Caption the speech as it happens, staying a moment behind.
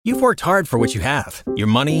You've worked hard for what you have. Your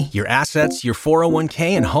money, your assets, your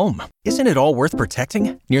 401k, and home. Isn't it all worth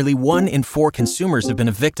protecting? Nearly 1 in 4 consumers have been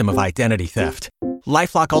a victim of identity theft.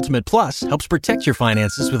 LifeLock Ultimate Plus helps protect your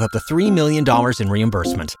finances with up to $3 million in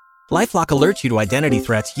reimbursement. LifeLock alerts you to identity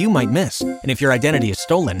threats you might miss. And if your identity is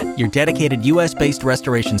stolen, your dedicated U.S.-based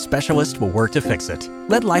restoration specialist will work to fix it.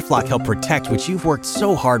 Let LifeLock help protect what you've worked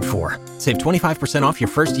so hard for. Save 25% off your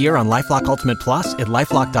first year on LifeLock Ultimate Plus at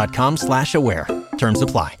LifeLock.com/aware. Terms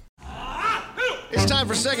apply. It's time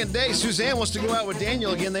for second date. Suzanne wants to go out with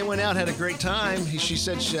Daniel again. They went out, had a great time. She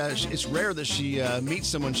said it's rare that she meets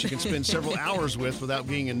someone she can spend several hours with without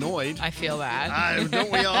being annoyed. I feel that.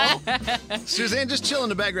 Don't we all? Suzanne, just chill in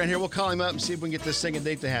the background here. We'll call him up and see if we can get this second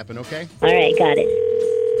date to happen, okay? All right, got it.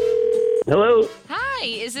 Hello. Hi,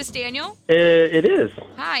 is this Daniel? It is.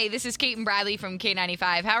 Hi, this is Cait and Bradley from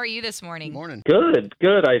K95. How are you this morning? Morning. Good.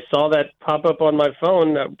 I saw that pop up on my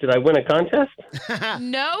phone. Did I win a contest?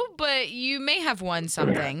 No, but you may have won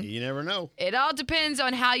something. You never know. It all depends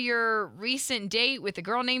on how your recent date with a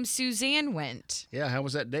girl named Suzanne went. Yeah, how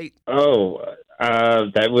was that date? Oh,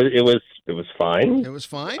 it was fine. It was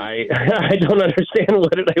fine? I don't understand.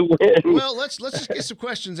 What did I win? Well, let's just get some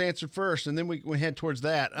questions answered first, and then we head towards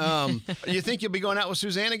that. You think you'll be going out with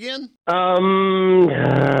Suzanne again? I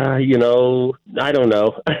don't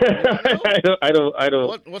know. I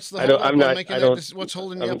don't. What's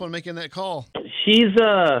holding you up on making that call? She's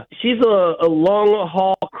a long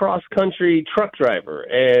haul cross country truck driver,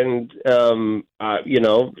 and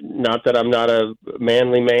not that I'm not a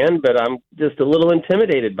manly man, but I'm just a little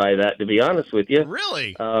intimidated by that, to be honest with you.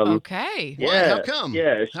 Really? Okay. Yeah. Why? How come?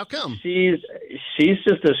 Yeah. How come? She's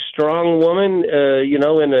just a strong woman,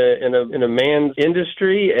 in a man's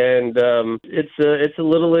industry, and it's a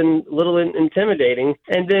little intimidating.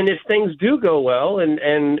 And then if things do go well,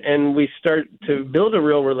 and we start to build a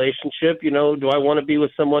real relationship, do I want to be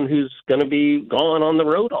with someone who's going to be gone on the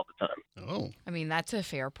road all the time? Oh. I mean, that's a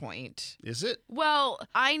fair point. Is it? Well,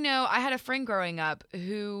 I know I had a friend growing up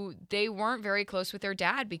who they weren't very close with their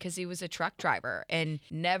dad because he was a truck driver and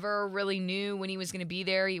never really knew when he was going to be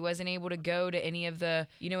there. He wasn't able to go to any of the,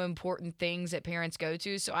 important things that parents go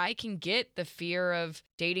to. So I can get the fear of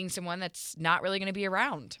dating someone that's not really going to be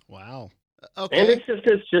around. Wow. Okay. And it's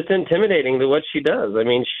just intimidating to what she does. I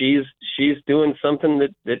mean, she's doing something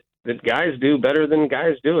that guys do better than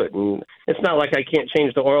guys do it. And it's not like I can't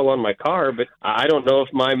change the oil on my car, but I don't know if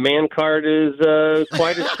my man card is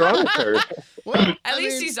quite as strong as hers. Well, At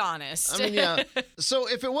least he's honest. I mean, yeah. So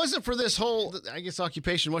if it wasn't for this whole,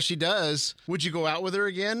 occupation, what she does, would you go out with her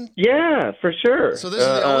again? Yeah, for sure. So this is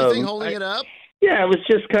the only thing holding it up? Yeah, it was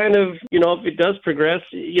just kind of, if it does progress,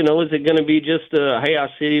 is it going to be just hey, I'll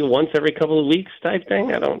see you once every couple of weeks type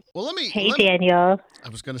thing? I don't. Well, Daniel. I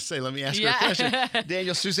was going to say, let me ask you a question.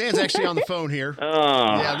 Daniel, Suzanne's actually on the phone here.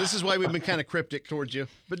 Oh. Yeah, this is why we've been kind of cryptic towards you.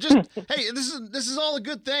 But just, hey, this is all a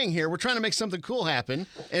good thing here. We're trying to make something cool happen.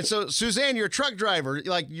 And so, Suzanne, you're a truck driver.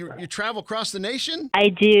 Like, you travel across the nation? I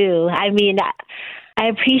do. I mean, I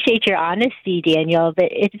appreciate your honesty, Daniel, but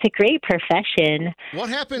it's a great profession. What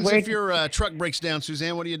happens if your truck breaks down,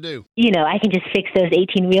 Suzanne? What do you do? I can just fix those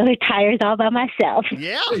 18-wheeler tires all by myself.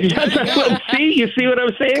 Yeah. There you go. You see what I'm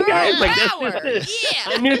saying, guys? Like, that's just it.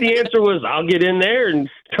 I knew the answer was I'll get in there and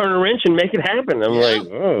turn a wrench and make it happen. I'm like,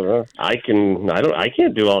 I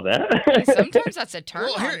can't do all that. Sometimes that's a turn.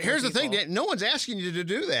 Well, here's the thing, Dan. No one's asking you to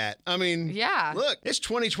do that. I mean, look, it's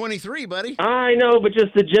 2023, buddy. I know, but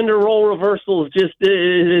just the gender role reversal just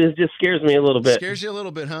scares me a little bit. Scares you a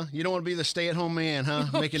little bit, huh? You don't want to be the stay-at-home man, huh?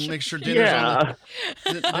 Make sure dinner's on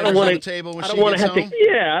the table when she gets home.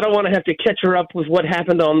 I don't want to have to catch her up with what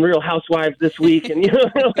happened on Real Housewives this week, and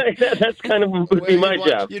like that. That's kind of would be my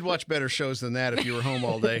job. You'd watch better shows than that if you were home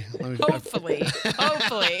all day. Hopefully.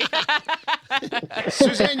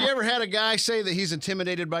 Suzanne, you ever had a guy say that he's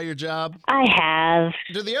intimidated by your job? I have.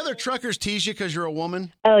 Do the other truckers tease you because you're a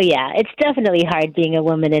woman? Oh, yeah. It's definitely hard being a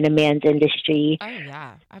woman in a man's industry. Oh,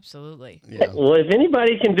 yeah. Absolutely. Yeah. Well, if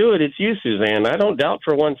anybody can do it, it's you, Suzanne. I don't doubt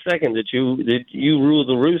for one second that you rule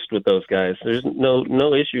the roost with those guys. There's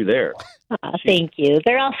no issue there. Thank you.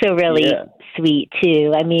 They're also really sweet,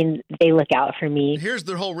 too. I mean, they look out for me. Here's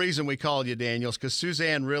the whole reason we called you, Daniels, because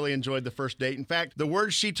Suzanne really enjoyed the first date. In fact, the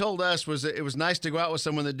words she told us was that it was nice to go out with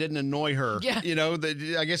someone that didn't annoy her. Yeah.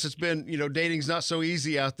 I guess it's been, dating's not so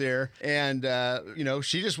easy out there. And,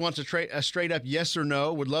 she just wants a straight up yes or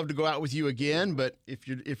no. Would love to go out with you again. But if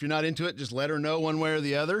you're not into it, just let her know one way or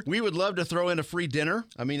the other. We would love to throw in a free dinner.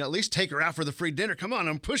 I mean, at least take her out for the free dinner. Come on,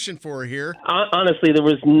 I'm pushing for her here. Honestly, there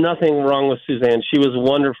was nothing wrong with Suzanne. She was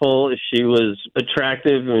wonderful. She was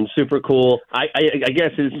attractive and super cool. I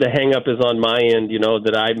guess the hang up is on my end,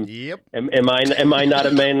 that I'm. Yep. Am I not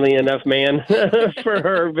a manly enough man for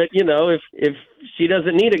her? But if she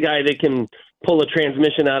doesn't need a guy that can pull a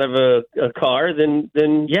transmission out of a car, then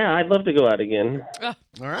yeah, I'd love to go out again. Oh,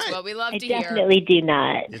 all right. Well, we love I to hear. definitely do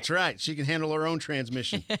not. That's right. She can handle her own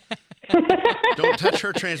transmission. Don't touch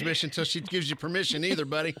her transmission until she gives you permission either,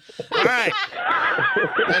 buddy. All right.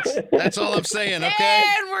 That's all I'm saying, okay?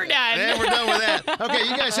 And we're done. And we're done with that. Okay,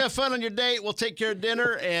 you guys have fun on your date. We'll take care of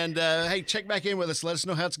dinner. And, hey, check back in with us. Let us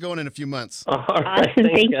know how it's going in a few months. All right, Awesome.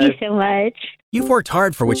 Thank you so much. You've worked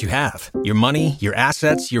hard for what you have. Your money, your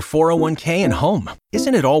assets, your 401k, and home.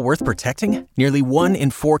 Isn't it all worth protecting? Nearly 1 in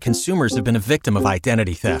 4 consumers have been a victim of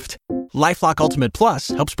identity theft. LifeLock Ultimate Plus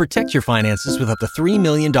helps protect your finances with up to $3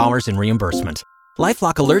 million in reimbursement.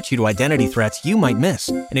 LifeLock alerts you to identity threats you might miss.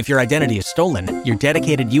 And if your identity is stolen, your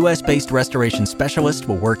dedicated U.S.-based restoration specialist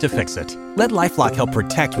will work to fix it. Let LifeLock help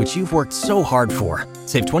protect what you've worked so hard for.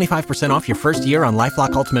 Save 25% off your first year on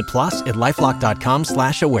LifeLock Ultimate Plus at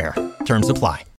LifeLock.com/aware. Terms apply.